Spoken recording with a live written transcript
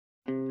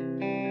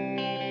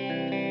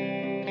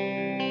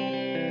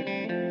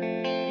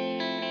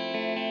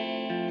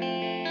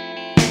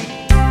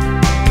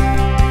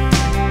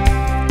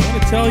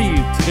tell you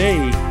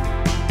today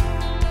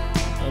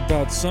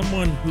about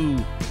someone who,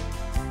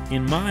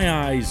 in my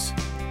eyes,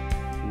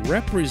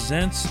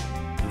 represents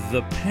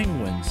the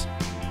Penguins,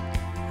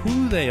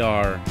 who they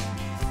are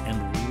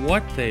and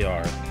what they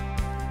are,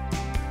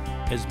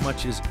 as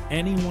much as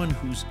anyone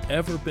who's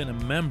ever been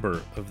a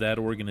member of that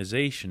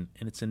organization.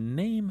 And it's a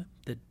name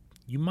that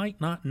you might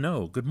not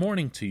know. Good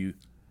morning to you.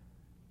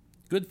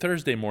 Good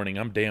Thursday morning.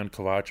 I'm Dan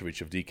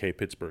Kovacevic of DK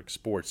Pittsburgh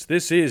Sports.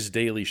 This is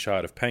Daily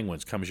Shot of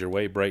Penguins. Comes your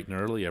way bright and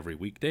early every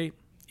weekday.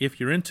 If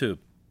you're into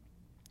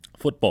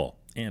football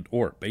and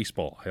or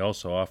baseball, I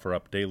also offer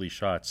up daily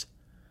shots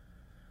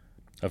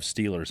of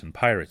Steelers and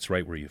Pirates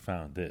right where you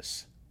found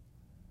this.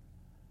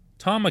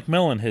 Tom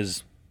McMillan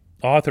has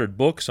authored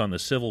books on the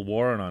Civil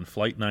War and on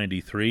Flight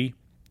 93.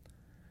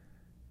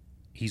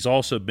 He's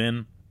also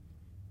been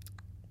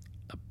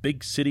a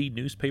big city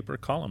newspaper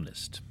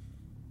columnist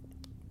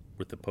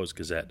with the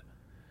Post-Gazette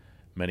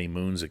many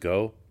moons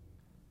ago.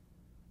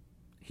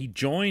 He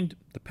joined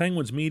the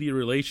Penguins media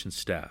relations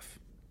staff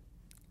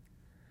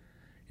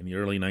in the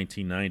early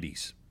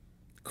 1990s,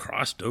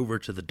 crossed over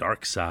to the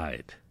dark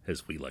side,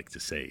 as we like to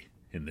say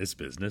in this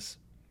business.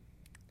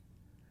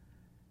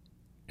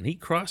 And he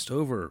crossed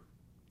over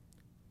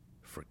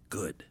for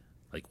good.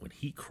 Like when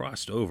he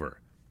crossed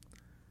over,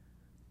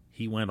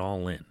 he went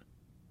all in.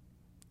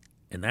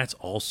 And that's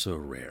also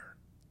rare.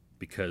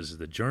 Because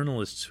the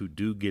journalists who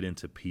do get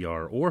into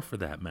PR, or for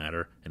that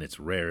matter, and it's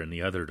rare in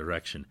the other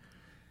direction,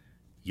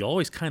 you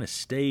always kind of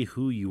stay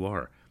who you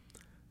are.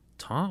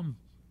 Tom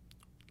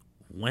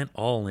went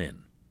all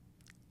in.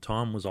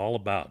 Tom was all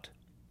about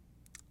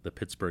the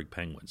Pittsburgh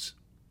Penguins.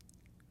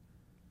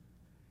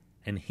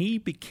 And he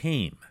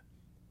became,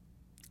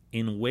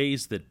 in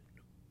ways that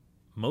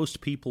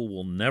most people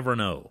will never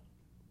know,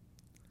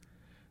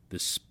 the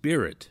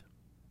spirit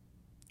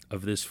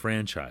of this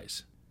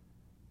franchise.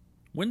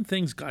 When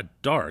things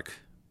got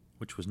dark,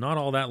 which was not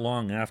all that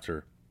long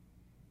after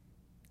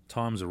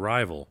Tom's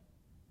arrival,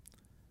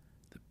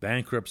 the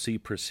bankruptcy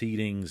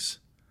proceedings,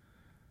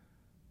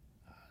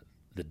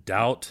 the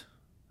doubt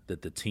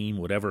that the team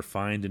would ever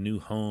find a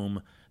new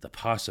home, the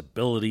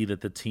possibility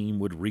that the team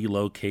would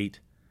relocate,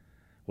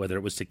 whether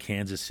it was to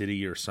Kansas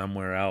City or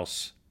somewhere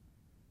else,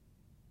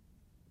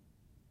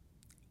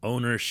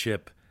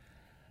 ownership,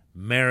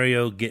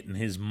 Mario getting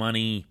his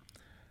money,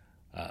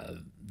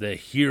 the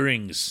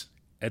hearings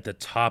at the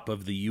top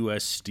of the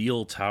U.S.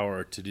 Steel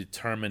Tower to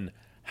determine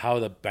how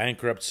the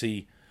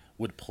bankruptcy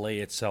would play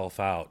itself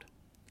out.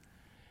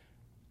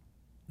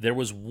 There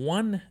was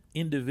one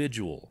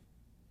individual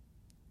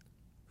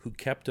who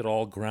kept it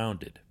all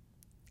grounded,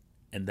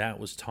 and that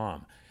was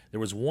Tom. There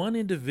was one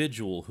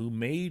individual who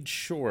made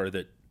sure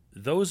that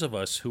those of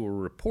us who were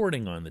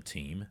reporting on the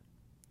team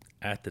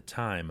at the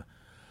time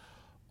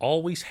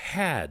always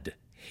had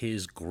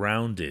his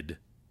grounded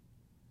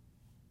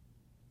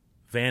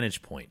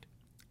vantage point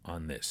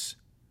on this.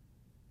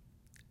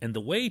 And the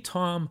way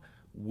Tom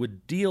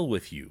would deal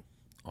with you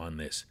on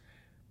this,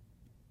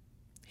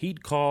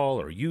 he'd call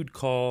or you'd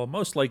call,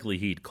 most likely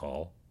he'd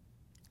call,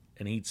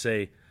 and he'd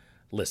say,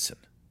 listen,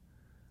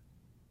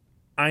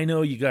 I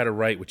know you got to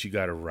write what you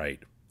got to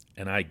write,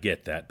 and I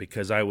get that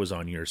because I was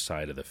on your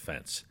side of the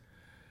fence.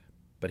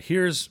 But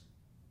here's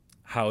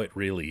how it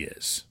really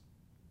is.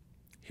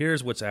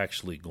 Here's what's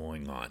actually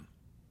going on.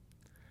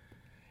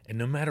 And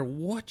no matter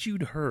what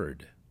you'd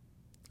heard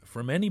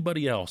from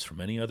anybody else,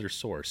 from any other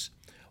source,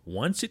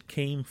 once it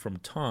came from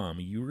Tom,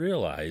 you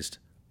realized,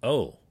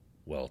 oh,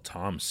 well,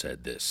 Tom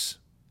said this.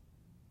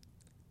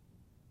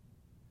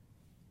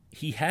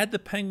 He had the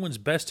Penguins'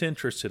 best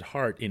interests at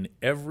heart in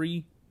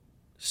every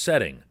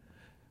setting,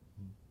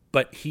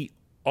 but he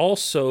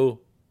also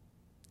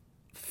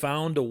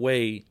found a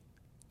way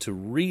to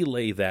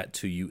relay that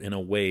to you in a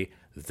way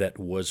that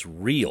was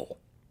real,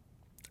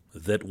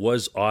 that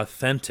was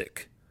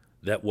authentic,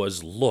 that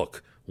was,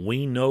 look,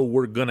 we know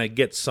we're going to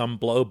get some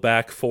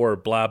blowback for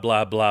blah,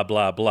 blah, blah,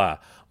 blah, blah.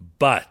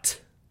 But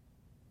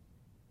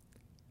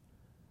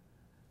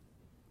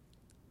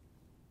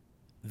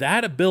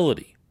that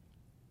ability,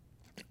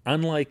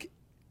 unlike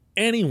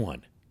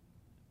anyone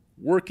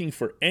working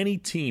for any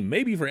team,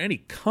 maybe for any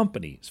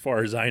company, as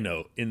far as I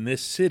know, in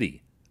this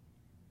city,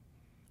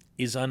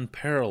 is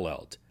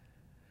unparalleled.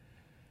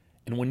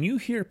 And when you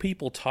hear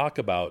people talk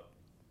about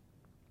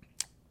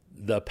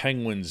the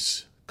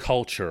Penguins'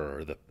 culture,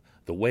 or the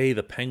way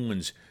the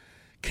Penguins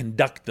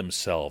conduct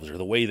themselves, or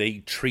the way they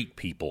treat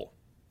people,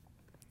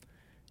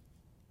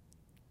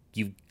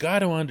 you've got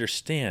to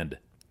understand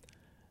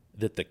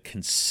that the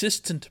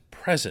consistent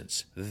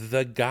presence,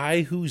 the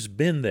guy who's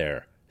been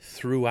there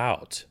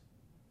throughout,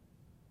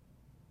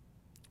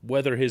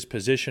 whether his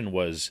position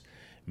was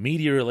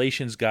media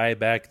relations guy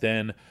back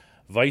then,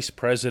 vice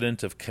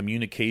president of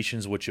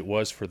communications, which it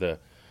was for the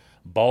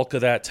bulk of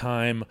that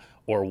time,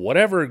 or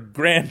whatever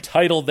grand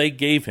title they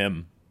gave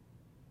him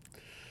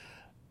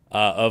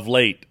of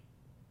late,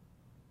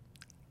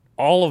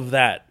 all of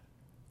that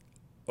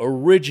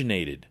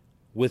originated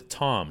with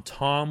Tom.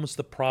 Tom was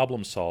the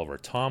problem solver.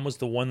 Tom was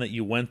the one that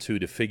you went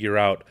to figure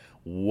out,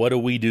 what do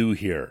we do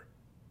here?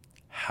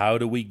 How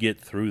do we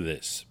get through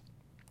this?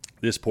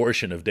 This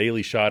portion of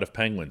Daily Shot of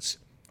Penguins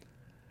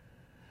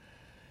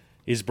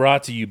is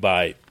brought to you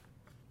by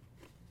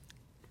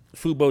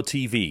Fubo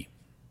TV.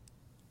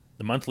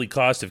 The monthly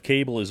cost of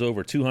cable is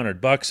over $200.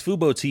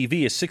 Fubo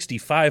TV is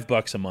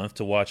 $65 a month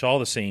to watch all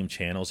the same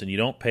channels, and you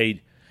don't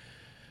pay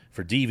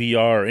for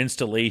DVR or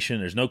installation.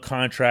 There's no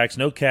contracts,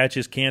 no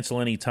catches,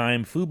 cancel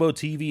anytime. Fubo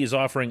TV is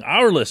offering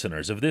our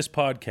listeners of this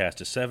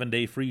podcast a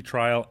 7-day free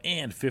trial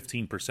and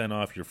 15%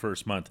 off your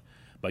first month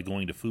by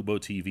going to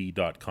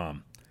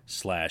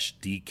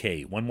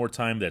FuboTV.com/DK. One more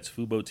time, that's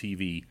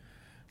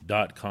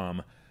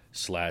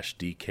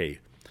FuboTV.com/DK.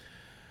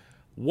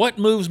 What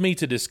moves me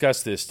to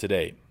discuss this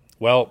today?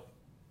 Well,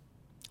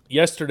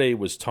 yesterday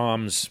was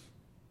Tom's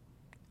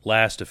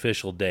last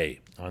official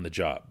day on the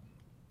job.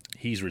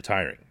 He's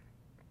retiring.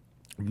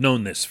 I've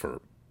known this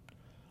for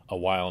a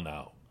while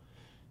now.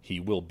 He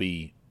will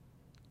be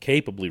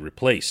capably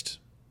replaced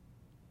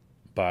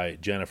by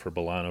Jennifer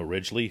Bolano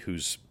Ridgely,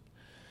 whose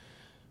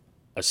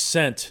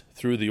ascent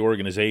through the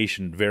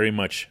organization very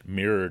much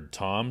mirrored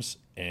Tom's,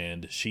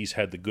 and she's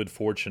had the good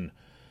fortune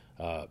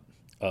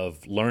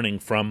of learning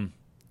from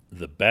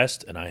the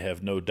best, and I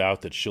have no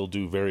doubt that she'll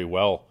do very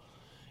well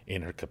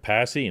in her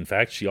capacity. In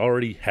fact, she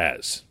already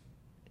has.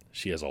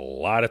 She has a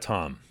lot of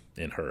Tom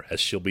in her, as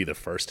she'll be the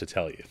first to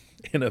tell you,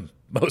 in a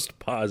most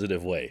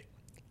positive way.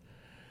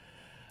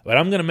 But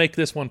I'm going to make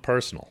this one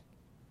personal.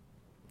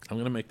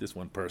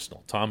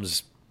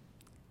 Tom's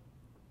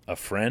a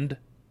friend,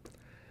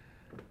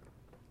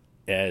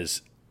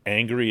 as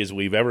angry as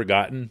we've ever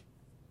gotten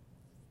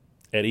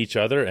at each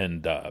other,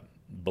 and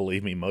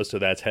believe me, most of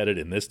that's headed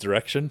in this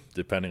direction,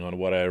 depending on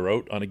what I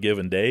wrote on a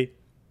given day.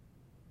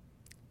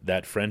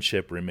 That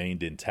friendship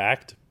remained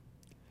intact.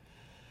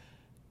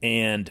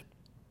 And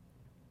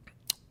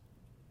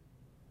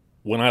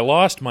when I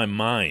lost my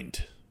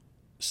mind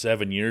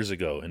 7 years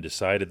ago and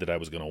decided that I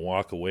was going to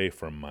walk away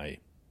from my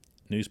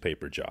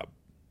newspaper job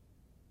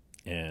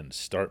and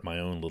start my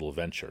own little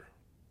venture,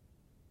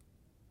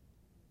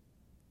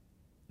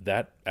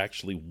 that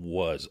actually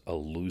was a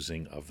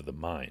losing of the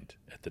mind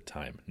at the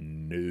time.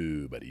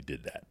 Nobody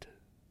did that.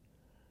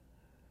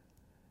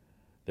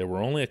 There were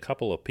only a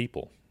couple of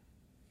people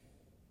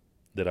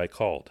that I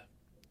called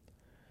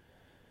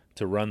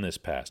to run this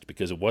past,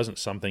 because it wasn't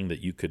something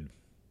that you could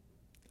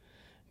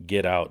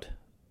get out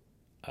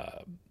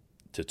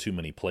to too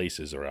many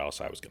places, or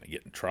else I was going to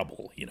get in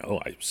trouble.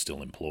 I was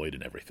still employed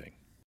and everything.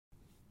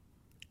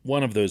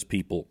 One of those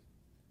people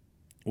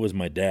was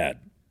my dad,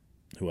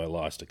 who I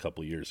lost a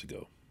couple years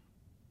ago.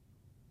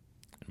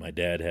 My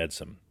dad had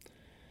some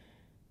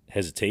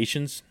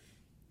hesitations.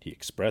 He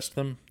expressed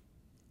them,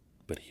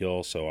 but he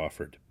also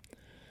offered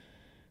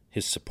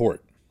his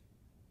support.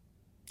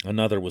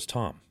 Another was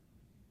Tom.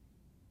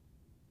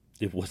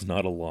 It was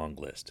not a long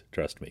list,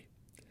 trust me.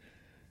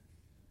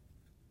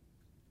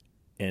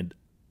 And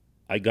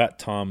I got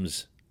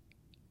Tom's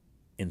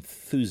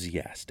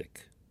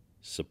enthusiastic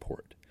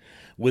support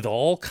with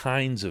all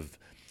kinds of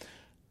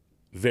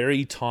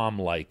very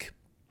Tom-like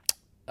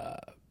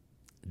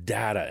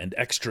data and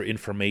extra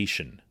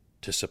information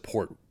to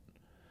support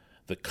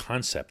the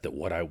concept that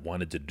what I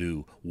wanted to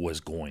do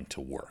was going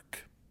to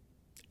work.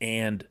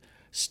 And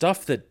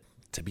stuff that,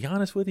 to be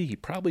honest with you, he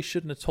probably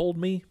shouldn't have told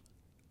me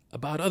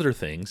about other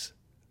things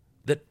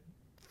that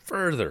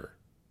further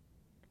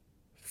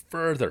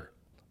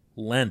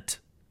lent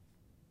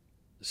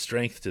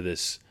strength to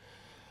this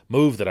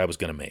move that I was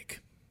going to make.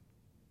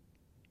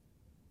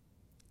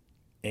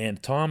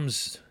 And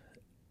Tom's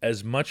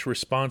as much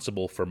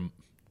responsible for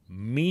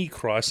me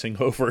crossing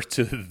over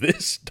to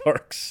this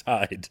dark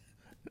side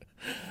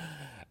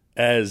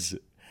as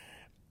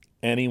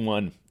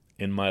anyone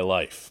in my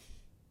life.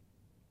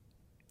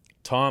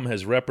 Tom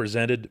has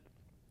represented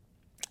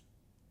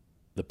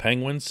the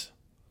Penguins,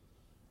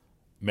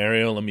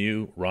 Mario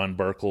Lemieux, Ron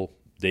Burkle,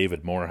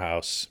 David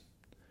Morehouse.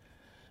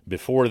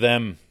 Before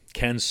them,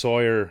 Ken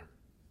Sawyer,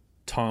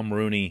 Tom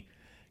Rooney,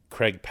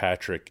 Craig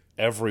Patrick,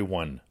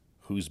 everyone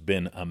who's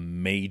been a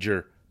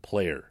major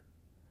player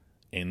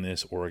in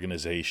this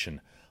organization,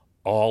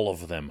 all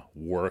of them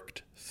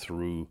worked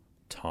through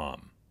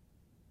Tom.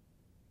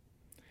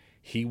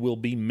 He will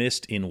be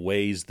missed in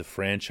ways the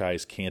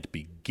franchise can't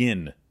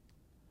begin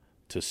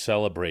to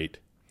celebrate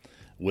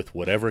with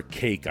whatever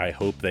cake I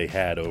hope they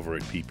had over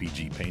at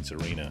PPG Paints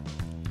Arena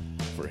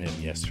for him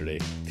yesterday.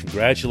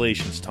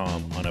 Congratulations,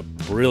 Tom, on a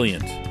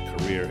brilliant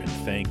career, and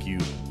thank you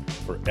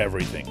for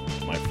everything,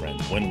 my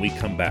friend. When we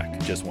come back,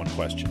 just one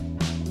question.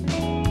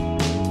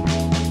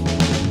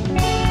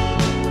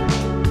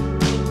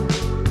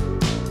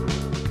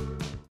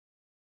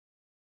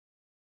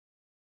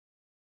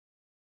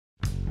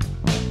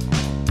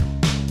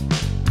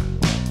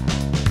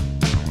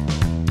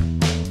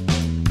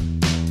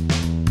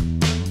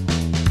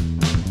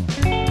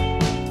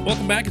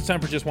 Welcome back. It's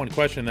time for Just One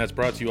Question. That's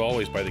brought to you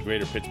always by the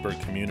Greater Pittsburgh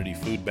Community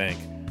Food Bank,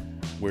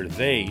 where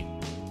they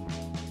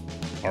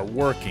are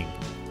working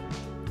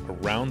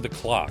around the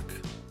clock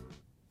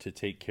to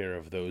take care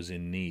of those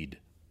in need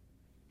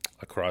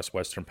across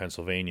Western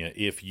Pennsylvania.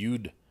 If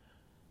you'd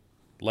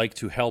like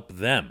to help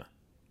them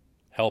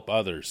help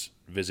others,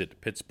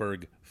 visit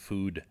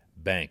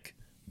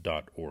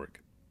pittsburghfoodbank.org.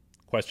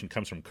 Question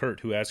comes from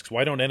Kurt, who asks,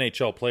 why don't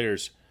NHL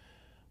players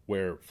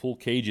wear full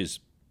cages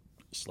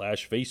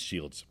 / face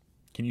shields?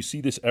 Can you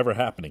see this ever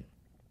happening?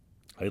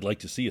 I'd like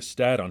to see a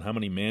stat on how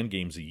many man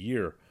games a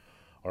year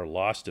are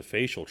lost to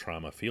facial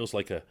trauma. Feels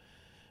like a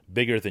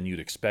bigger than you'd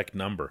expect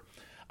number.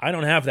 I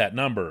don't have that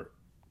number,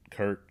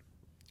 Kurt.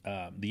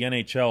 The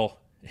NHL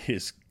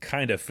is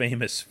kind of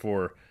famous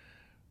for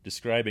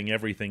describing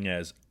everything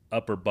as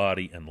upper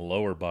body and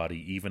lower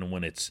body, even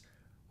when it's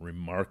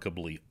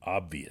remarkably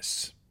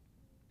obvious.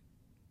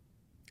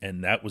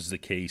 And that was the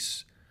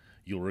case,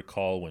 you'll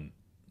recall, when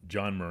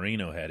John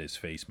Marino had his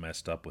face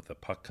messed up with a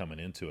puck coming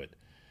into it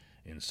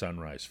in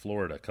Sunrise,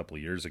 Florida a couple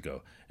of years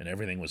ago, and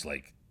everything was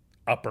like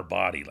upper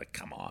body, like,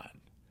 come on.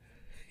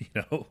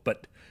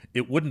 But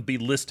it wouldn't be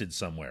listed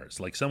somewhere. It's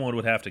like someone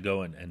would have to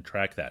go and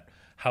track that.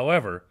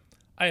 However,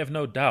 I have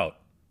no doubt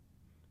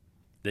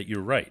that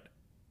you're right.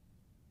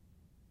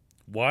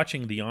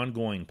 Watching the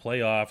ongoing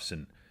playoffs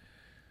and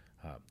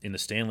in the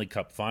Stanley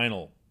Cup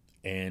final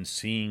and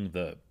seeing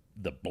the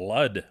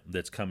blood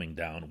that's coming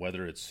down,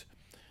 whether it's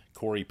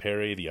Corey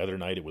Perry, the other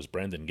night it was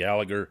Brendan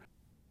Gallagher,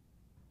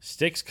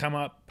 sticks come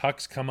up,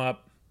 pucks come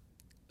up.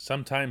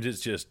 Sometimes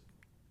it's just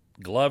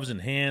gloves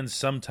and hands.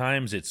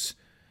 Sometimes it's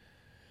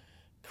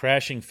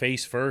crashing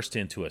face first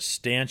into a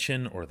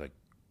stanchion or the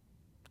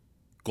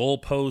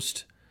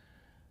goalpost.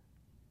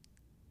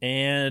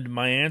 And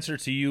my answer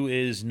to you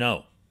is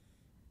no.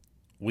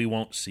 We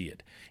won't see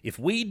it. If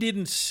we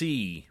didn't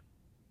see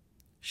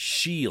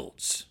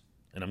shields,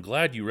 and I'm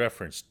glad you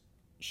referenced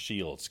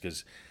shields,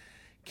 because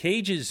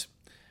cages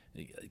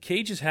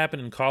happen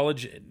in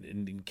college,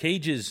 and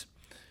cages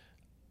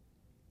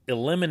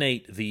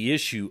eliminate the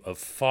issue of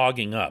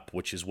fogging up,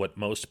 which is what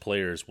most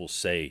players will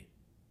say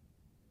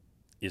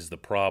is the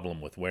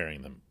problem with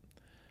wearing them.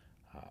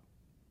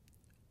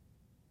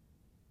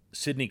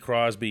 Sidney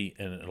Crosby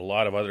and a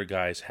lot of other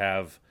guys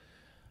have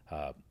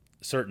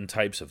certain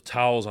types of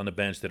towels on the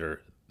bench that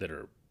are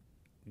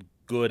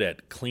good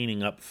at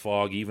cleaning up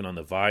fog, even on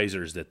the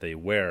visors that they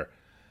wear.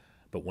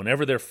 But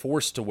whenever they're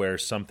forced to wear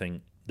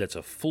something that's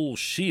a full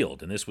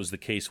shield, and this was the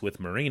case with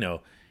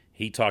Marino,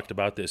 he talked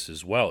about this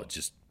as well. It's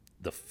just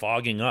the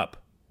fogging up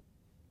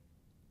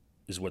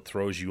is what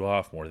throws you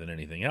off more than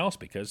anything else,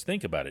 because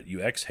think about it.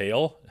 You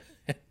exhale,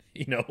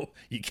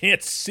 you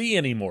can't see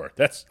anymore.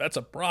 That's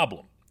a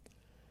problem.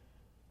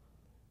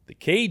 The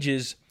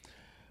cages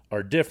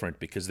are different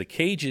because the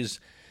cages,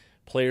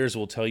 players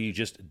will tell you,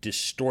 just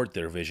distort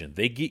their vision.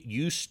 They get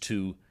used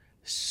to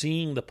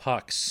seeing the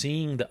puck,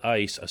 seeing the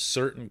ice a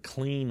certain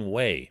clean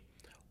way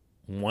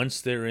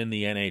once they're in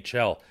the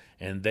NHL,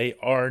 and they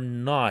are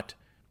not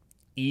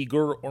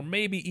eager or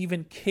maybe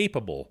even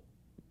capable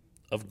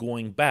of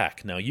going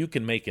back. Now, you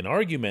can make an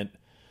argument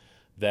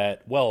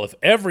that, well, if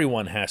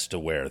everyone has to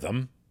wear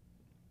them,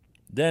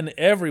 then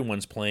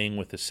everyone's playing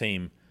with the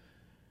same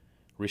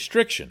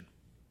restriction.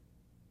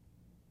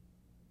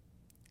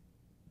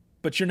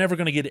 But you're never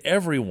going to get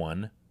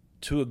everyone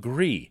to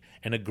agree.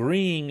 And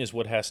agreeing is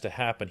what has to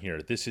happen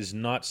here. This is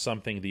not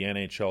something the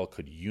NHL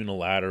could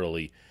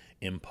unilaterally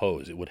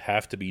impose. It would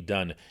have to be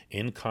done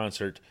in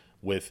concert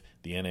with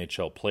the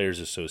NHL Players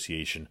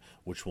Association,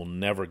 which will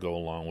never go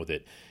along with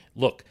it.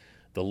 Look,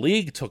 the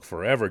league took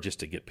forever just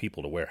to get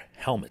people to wear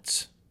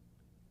helmets.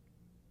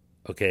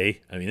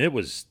 Okay? I mean, it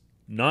was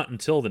not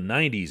until the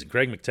 90s, and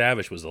Craig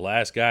McTavish was the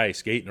last guy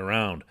skating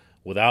around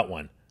without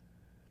one,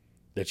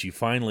 that you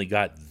finally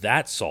got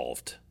that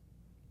solved.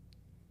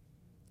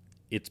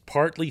 It's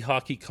partly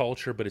hockey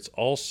culture, but it's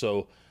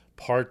also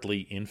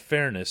partly in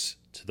fairness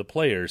to the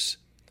players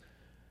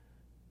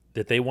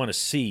that they want to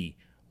see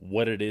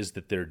what it is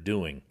that they're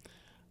doing.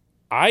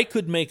 I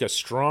could make a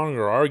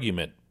stronger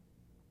argument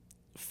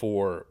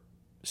for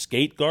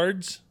skate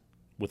guards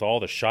with all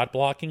the shot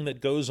blocking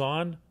that goes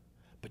on,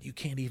 but you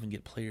can't even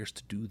get players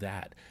to do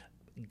that.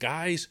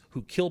 Guys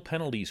who kill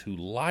penalties, who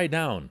lie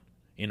down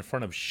in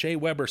front of Shea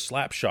Weber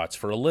slap shots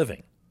for a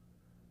living,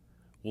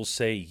 will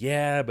say,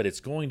 yeah, but it's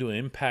going to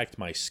impact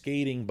my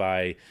skating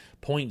by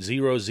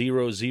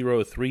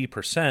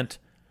 0.0003%,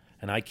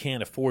 and I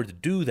can't afford to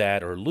do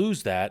that or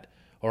lose that,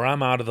 or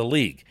I'm out of the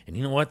league. And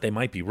you know what? They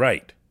might be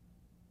right.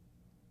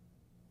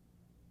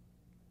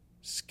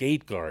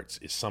 Skate guards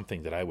is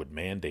something that I would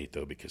mandate,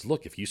 though, because,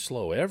 look, if you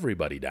slow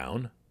everybody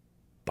down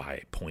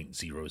by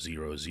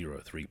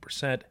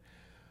 0.0003%,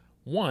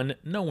 one,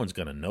 no one's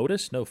going to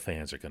notice. No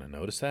fans are going to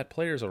notice that.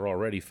 Players are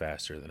already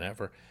faster than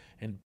ever.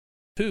 And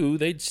two,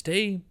 they'd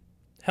stay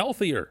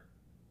healthier,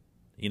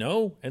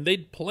 and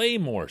they'd play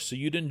more, so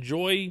you'd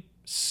enjoy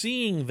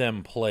seeing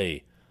them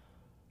play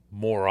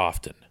more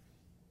often.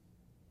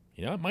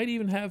 It might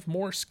even have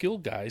more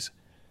skilled guys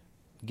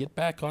get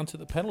back onto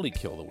the penalty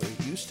kill the way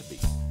it used to be.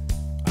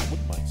 I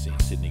wouldn't mind seeing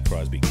Sidney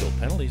Crosby kill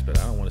penalties, but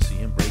I don't want to see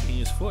him breaking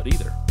his foot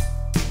either.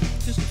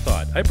 Just a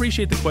thought. I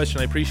appreciate the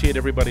question. I appreciate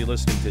everybody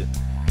listening to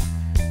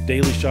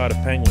Daily Shot of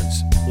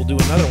Penguins. We'll do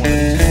another one of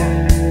these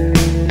tomorrow.